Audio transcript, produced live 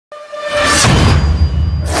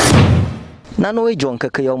Nano e John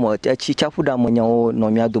Kakayomo, a chichafuda monyo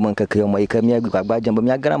no mia do Kakayomo, e camia gbaja, but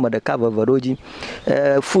mia grandma the cover of Roji,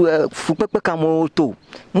 Fupekamo too.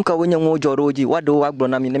 Munka when you mojo Roji, what do I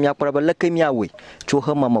bronami, Nemia probably let me away. To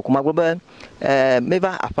her mamma, Kumagoba,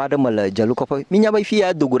 Meva, a father Mala, Jaluko, Minya by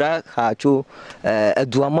Fia, Dugura, Hacho, a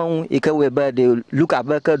Duamon, Eka they look at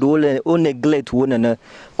Becca, the own neglect one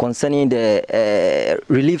concerning the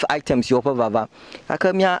relief items you offer.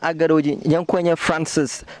 Akamia Agaroji, young Quenya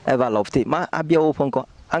Francis Everlove. Abia open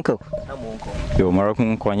uncle. Yo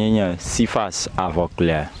Moroccan Quanya Sifas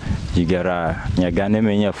Avoclair. You get a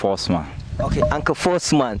Yaganeme Forceman. Okay, Uncle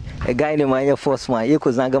Forceman, a guy named my Forceman, you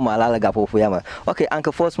could Zanga Malala Gapofuyama. Okay,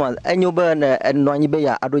 Uncle Forceman, and you burn and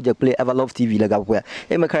Nonibea, I do play Everlove TV Lagapware.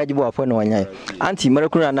 Emma Cradibo upon one year. Auntie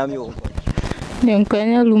Moroccan Namio. Young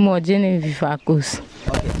Quenya Lumo Genevieve Acus.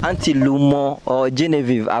 Auntie Lumo or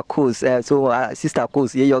Genevieve Acus, so sister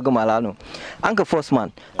Acus, Yoga Malano. Uncle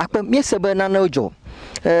Forceman, I put Miss Bernano Joe.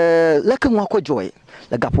 Like a walk joy.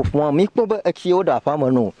 The gap of one, make a kioda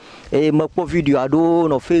farmer no. A mapo video I do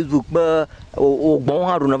no Facebook, or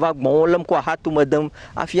bon, never bon, lamqua hat to madam,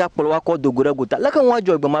 Afia Polwako do Guraguta. Like a one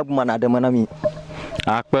joy, but Magman Adamanami.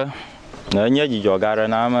 Akpa, Nanya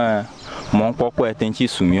Jogaranama, Monpopo attention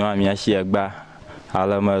Sumio, Miasiagba,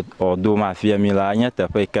 Alama or do my fear Milania,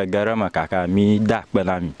 Tapeka Garama Kaka, me dark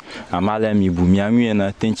Banami, Amalami Bumiami and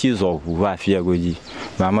attentions of Wafia Goji,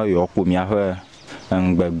 Mama Yoku Mia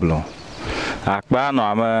and Bagblon. Akpa no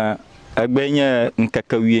ama agbenya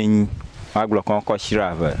nkakawieni aglokon ko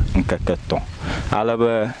shirave nkakaton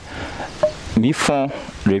alaba mi fon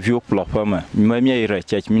review plopama mi ire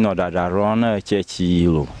church mi no dada ron church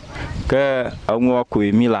yilo ke anwo ko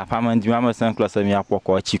mi la fama ndi ma san classe mi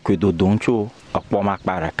apoko chikwedo doncho apoma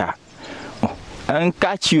paraka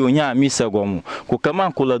ankachi onya mi segomu ko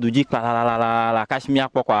kama ko la duji la kashi mi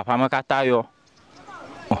apoko afama katayo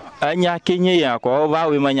Anya Kenya ya ko va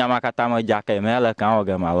we manya makata ma jake mele kan o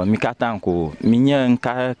gamalo mi katanko minya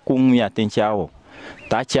nka kum ya tenchao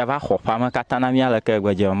ta chia va ho pa makata na mi ala ke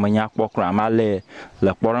gwaje manya kpokra male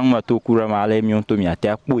le kporang ma to kura male mi on to mi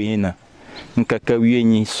ata kpuina nka ka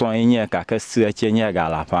wienyi so enye ka ka si achenya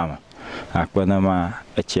gala pama akwana ma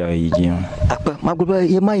achia yiji akpa magulba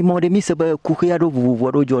ye mai mo de mi se ba kuya do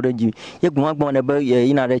vuvu do joreji ye gwa gwa na ba ye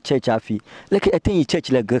ina de church afi like etin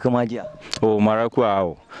church le ga kama dia o maraku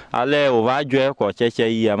awo ale o va jwe ko church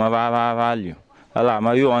yi ama va value ala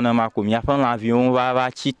ma yo ona ma ko mi afa l'avion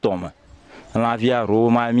va chitoma l'avia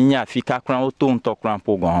Roma minya fika kran o ton to kran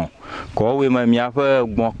pogon ko we ma mi afa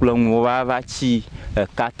gbon plon va chi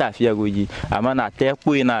kata fia goji amana te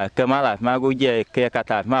kuina kamala ma goji ke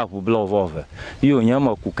kata ma vu blovove yo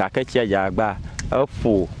nyama ku kaketia jagba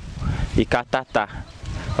opo ikatata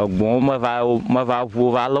ogbon ma va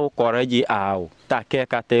vu va lo koreji ao ta ke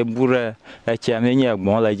kata bure e chamenye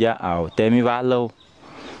gbon la ja ao te mi va lo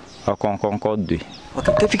kon de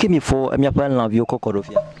okay te fike mi fo mi apa l'envie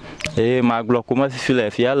kokorofia ma gloko ma file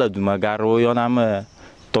fia la du magaro yo na me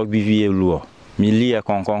to bivie luo mi li e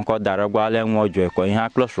kon daragwa le nwojo ko ihan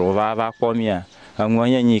klosro va ko mi a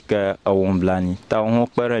anwonya ni ke awon blani ta ho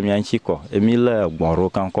pere mi anchi ko emi le gboro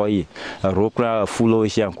kan ko yi ro kra fulo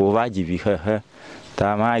sian ko va jivi he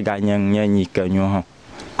ta ma ga nyen ni ke nyu ho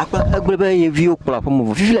akpa agbebe ye view kula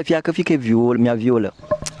pomo file fia ka fike view mi avio le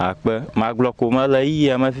akpa ma gloko ma la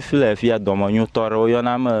yi ma file fia do mo nyu toro yo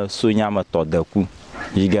na me sonya ma to daku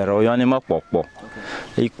Igero yo ni ma popo.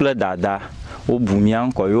 Ikple dada o bumia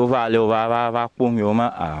nko yo va le va pom yo ma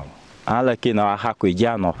a. Ala ke na ha ko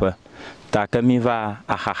ja no fe. Ta ka mi va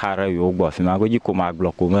a hahara yo gbo fi ma goji ko ma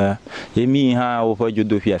gloko ma. Emi ha o fa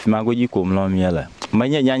jodo fi ma goji ko mlo mi ele. Ma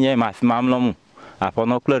nya ma fi ma mlo mu. Apo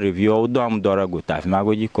no kle review o do am dora go ta fi ma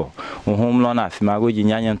goji ko. O hom lo na fi ma goji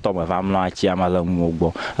nya nto ma va mlo a chi amala mu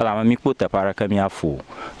ogbo. Ala ma mi ko te para ka mi afu.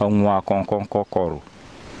 Onwa kon kokoro.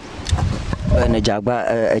 Na jagba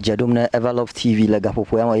jadum na Everlove TV la gapo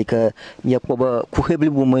po ya ka mi ko ku hebli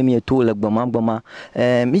bu mi to la gbama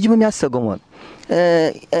mi jibe mi asagon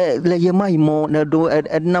la ye mai mo na do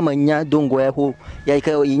na manya dongo e ho ya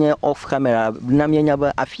ka yin off camera na mi nya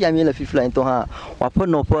ba afia mi la fifla to ha wa po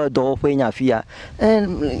no po do po nya afia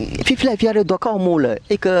fifla fia do ka mo la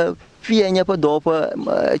e ka fia nya po do po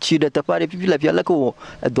chi de ta pare fifla fia la ko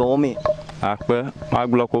do mi akpe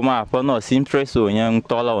maglo ko ma po no simpreso nya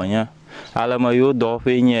ntola onya ala ma yo do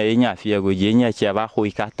fe nya fia go je nya che ba ho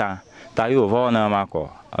ikata ta yo vona ma ko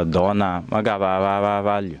adona maga va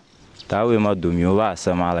value ta we ma do mi o va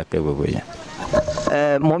sama la pe go ya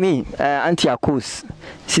mommy auntie Akos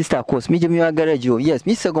sister Akos mi je mi garage yo yes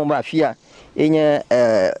mi second ba fia enya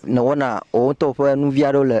na wona o to fa nu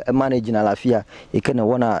viaro le manage na la fia e ke na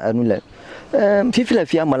wona anu le fifila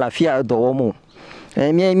fia ma la fia do wo mo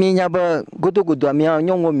mi nya be godo mi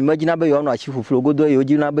nyongo mi magina be yo no achi fufulo godo yo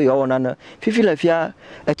jina be yo na fifi la fia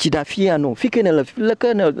echi da fia no fike ne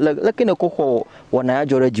le kene kokho wona ya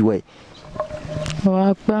jore jiwe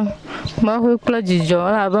wa pa ma ho kla jijo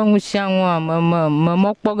la ba ngusia nwa ma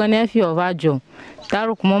mokpo ga ne fi ova jo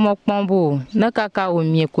taru kuma mokpon bo na kaka o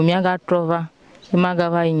mi ko mi aga trova ma ga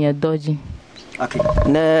va yin doji. Okay.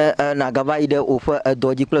 Na gava ide ofa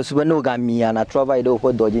doji plus be no ga mi na trova ide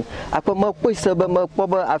ofa doji apa ma ko se be ma ko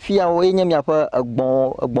ba afia o yen mi apa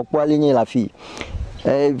egbon po ale yin la fi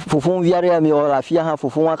fofon viare mi o la fia ha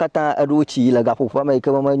fofon akata adochi la ga fofo ma ke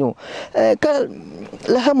ma nyu ka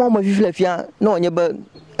la ha ma vive la fia no nye ba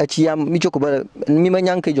achia mi choko ba mi ma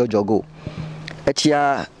nyanke jojogo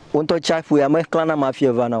achia onto chafu ya ma klana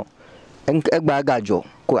mafia va no egba gajo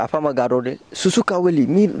ko afama garode susuka weli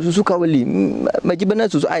majibana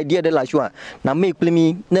susu idea de la shwa na me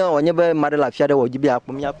plemi na onye ba mare la fia de wo jibi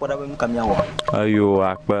akpo mi akpo da ba kamia wo ayo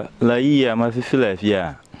akpa la iya ma fifi la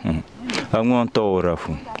fia anwon to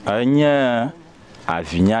rafu anya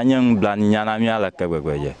avinya nyang blani nyana mi ala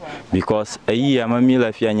kabegbeje because iya ma mi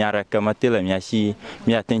la fia nyara kama tele mi ashi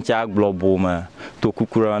mi atencha globo ma to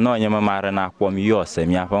kukura no nya ma mare na akpo mi yo se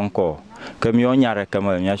mi afonko kami onyare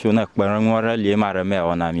kama mi ashi na kpara ngora le mare me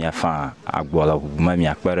ona mi afa agbola ma mi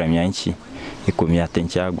akpara mi anchi iko mi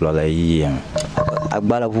atencha agbola iya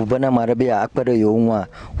agbala vubana mare be akpara yo nwa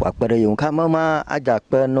wa akpara yo kama ma aja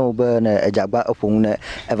kpa no be na ejagba ofun na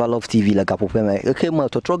Everlove TV la gapo pe me ke ma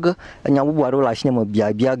to troga nya bubu aro la shine ma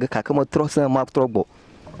bia ga ka kama trosa ma trogbo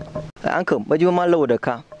anka maji ma lo de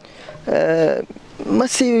ka ma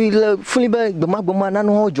si la fuli be gbama na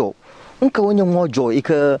no hojo nka wonye ngojo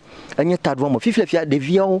ika anya tadwo mo fifle fia de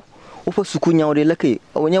viao o fa sukunya o de lake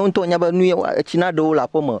wonye nto nya ba nu china do la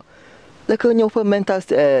po mo lake onye fa mental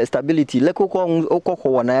stability lake ko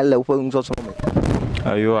wona le o fa nso so mo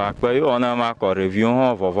ayo akpa yo na ma ko review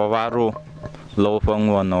ho vovovaro lo fa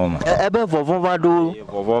ngwono ma ebe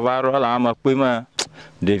vovovaro la ma pe ma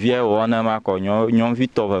de vie wona ma ko nyon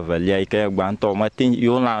vito valia ika gbanto ma tin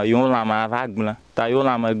yo la ma vagbla ta yo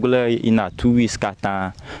la ma gble ina 2 weeks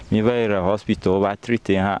kata mi va ir hospital va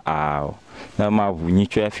traiter ha a na ma vuni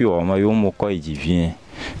chefi o ma yo mo ko divien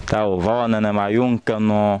ta o va na ma yo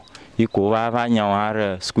nkano iko va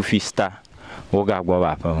nyawara skufista o ga gbo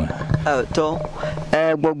ba pa to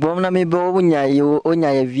gbogbo na mi bo onya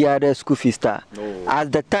ye via the skufista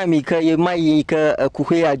at the time ika ye mai ka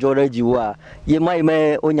kuhe ajora jiwa ye mai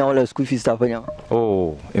me onya wala skufista fa nya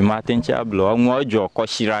oh e ma tencha blo nwo jo ko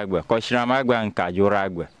shira magba nka jora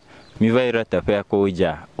agba mi va ira tape ko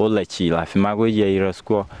ja o la chi la fi mago je ira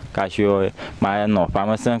sko ka sho ma no pa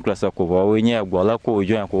ma san class ko bo we nya gbo la ko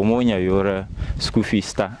jo ko mo nya yora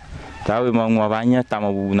skufista tawe ma nwa ba nya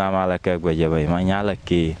tamabu na mala ka gba je ba ma nya la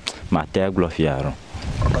ke ma te glo fiaro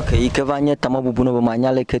okay ike va nya tamabu no ba ma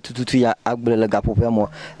nya la ke tututu ya agble la gapo pe mo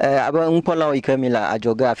aba npola o ike mi la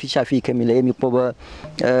ajoga afisha fi ike mi la emi po ba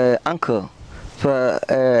anka fa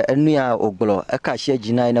enuya ogbolo aka shie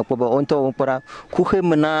jina ina ko ba onto onpora kuhe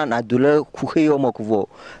mena na dule kuhe yo mokuvo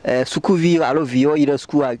sukuvi alo vio ira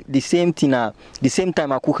sku the same tina the same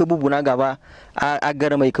time akuhe bubu na gaba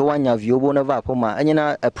agara mai ka wanya vio bo na va poma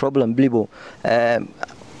anyina a problem blibo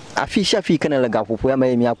afisha fi kana la gapo ya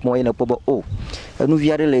mai mi akmo ina po ba o enu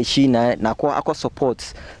viare le shi na ko akọ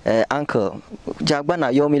support uncle jagba na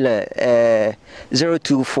yo mi le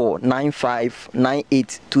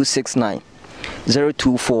 0249598269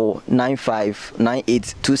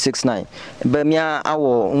 0249598269 ba mia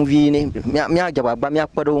awo nvi ni mia jagba mia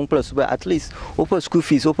kpado plus ba at least open school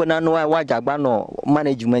fees open na no wa jagba no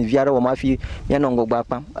management viare wo ma fi mia no ngogba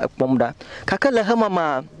pomda kakala ha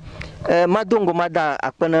mama madongo mada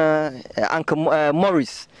akpana uncle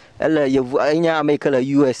Morris ele yevu anya amekala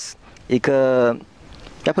US ika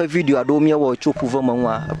yapa video adomia wo chopu voma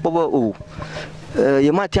nwa bobo o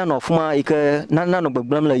ye matia no fuma ika nana no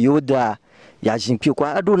gbegblem la yoda ya jinpi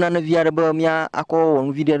kwa adu nana viare ba mia akọ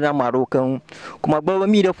won video na maro kan kuma ba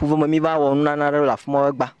mi de fu voma mi ba won nana la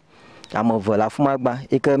fuma gba ama vola fuma gba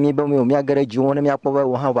ika mi ba mi agara ji won mi akọ ba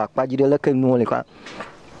wo ha ba kpa jide la kan nu le kwa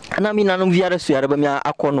ana mi nana viare su yare ba mi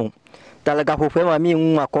akọ no talaga pope ma mi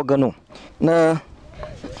nwa akọ gano na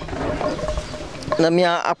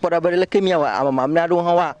mia akpora bare le kemia wa ama mna do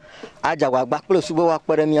ha wa aja wa gba klo subo wa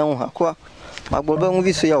akpora mia ho ha ko magbo be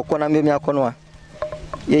nvi so ya ko na mia ko no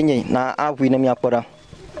yenye na avu na mia akpora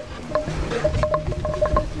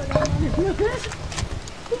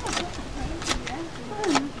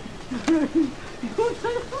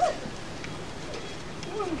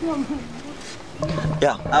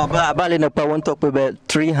ya abale na pa won talk be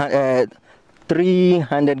 300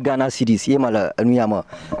 300 Ghana cedis. Yemala Nuyama.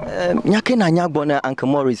 Nyake na nyabona Uncle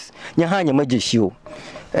Morris. Nyahanya majesio.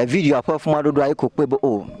 A video apart from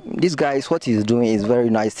oh, this guy is what he's doing is very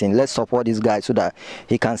nice thing. Let's support this guy so that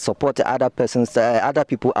he can support other persons, other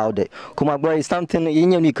people out there. Kuma boy is something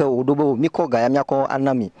yinyika odobo miko guy myako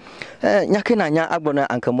anami. Nyake na nya abona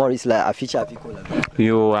Uncle Morris la afisha afikola.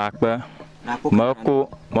 Yo akpa.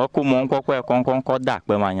 Mako monko kwa konko dak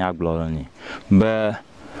be manya gloro ni. Be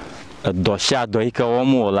dosha do ika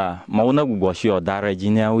omo la ma una gugoshi odare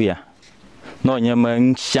jinia wi. No nyama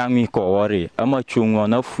nshami ko wori ama chungo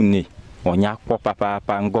na fune onya kpo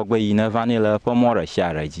papa ngogbe yina vanilla po more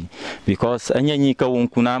sharaji because anyanyi ka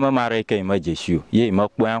wonkuna ma mare ka imajeshu ye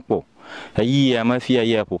makpo anpo ayi ama fia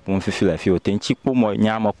ye popon fifila fi otenchi kpo mo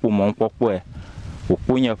nyama kpo mo nkpo e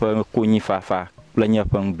oponya pa konyi fafa planya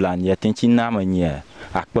pa blan ya tenchi na ma nya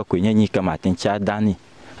akpa ko nyanyi ka matenchi adani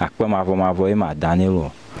akpa mavo e ma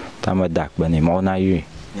danilo tamadak bani mo na yi.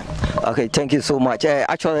 Okay, thank you so much.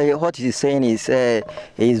 Actually, what he's saying is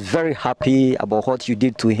he's very happy about what you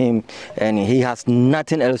did to him, and he has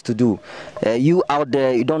nothing else to do. You out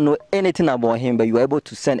there, you don't know anything about him, but you were able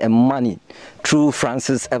to send a money through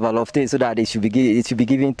Francis Everlove so that it should be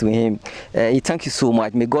given to him. Thank you so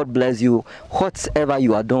much. May God bless you. Whatever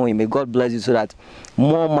you are doing, may God bless you so that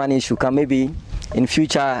more money should come. Maybe in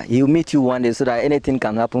future he'll meet you one day so that anything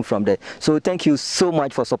can happen from there. So thank you so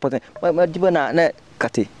much for supporting.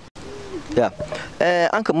 Yeah.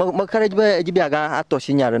 Uncle,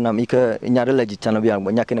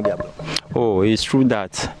 oh, it's true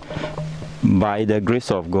that by the grace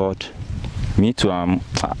of God, me too,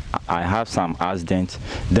 I have some accidents.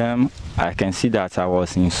 Then I can see that I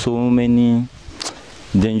was in so many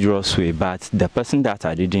dangerous ways, but the person that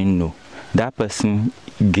I didn't know, that person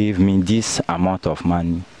gave me this amount of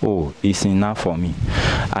money. Oh, it's enough for me.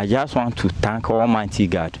 I just want to thank Almighty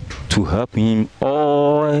God to help him.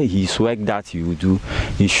 All his work that he will do,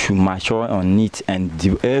 he should mature on it, and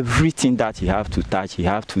everything that he have to touch, he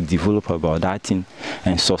have to develop about that thing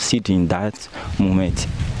and succeed in that moment.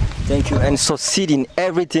 Thank you, and succeed in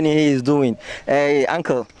everything he is doing.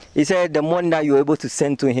 Uncle, he said the money that you're able to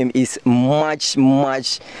send to him is much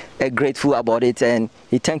grateful about it, and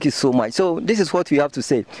he thank you so much. So this is what we have to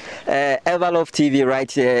say. Everlove TV right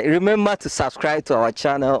here. Remember to subscribe to our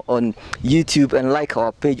channel on YouTube and like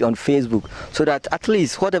our page on Facebook so that at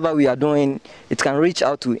least whatever we are doing, it can reach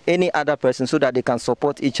out to any other person so that they can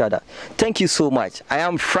support each other. Thank you so much. I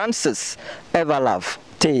am Francis Everlove.